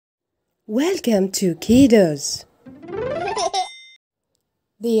Welcome to Kiddos.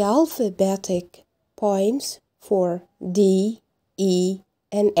 The alphabetic poems for D, E,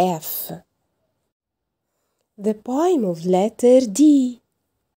 and F. The poem of letter D.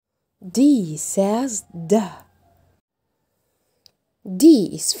 D says D.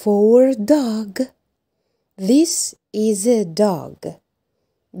 D is for dog. This is a dog.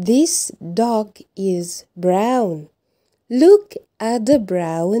 This dog is brown. Look at the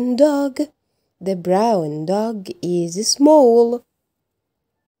brown dog. The brown dog is small.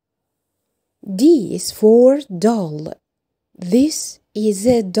 D is for doll. This is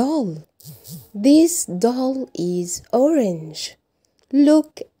a doll. This doll is orange.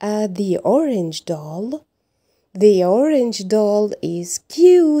 Look at the orange doll. The orange doll is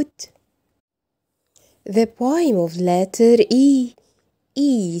cute. The poem of letter E.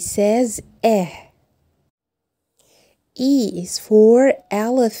 E says eh. E is for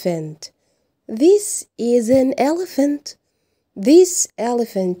elephant. This is an elephant. This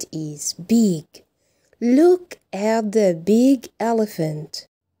elephant is big. Look at the big elephant.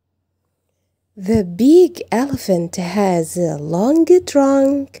 The big elephant has a long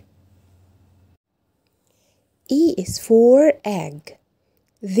trunk. E is for egg.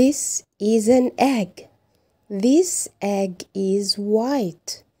 This is an egg. This egg is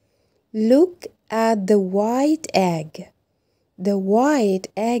white. Look at the white egg. The white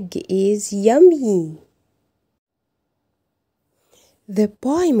egg is yummy. The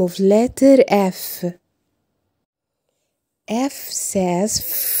poem of letter F. F says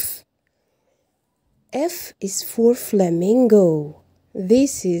F. F is for flamingo.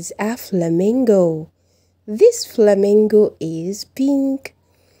 This is a flamingo. This flamingo is pink.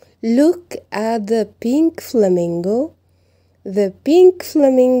 Look at the pink flamingo. The pink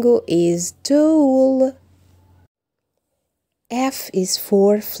flamingo is tall. F is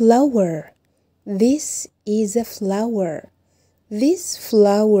for flower. This is a flower. This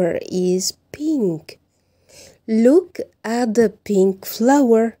flower is pink. Look at the pink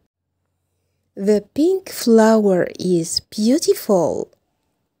flower. The pink flower is beautiful.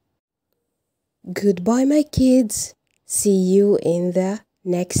 Goodbye, my kids. See you in the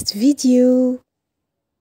next video.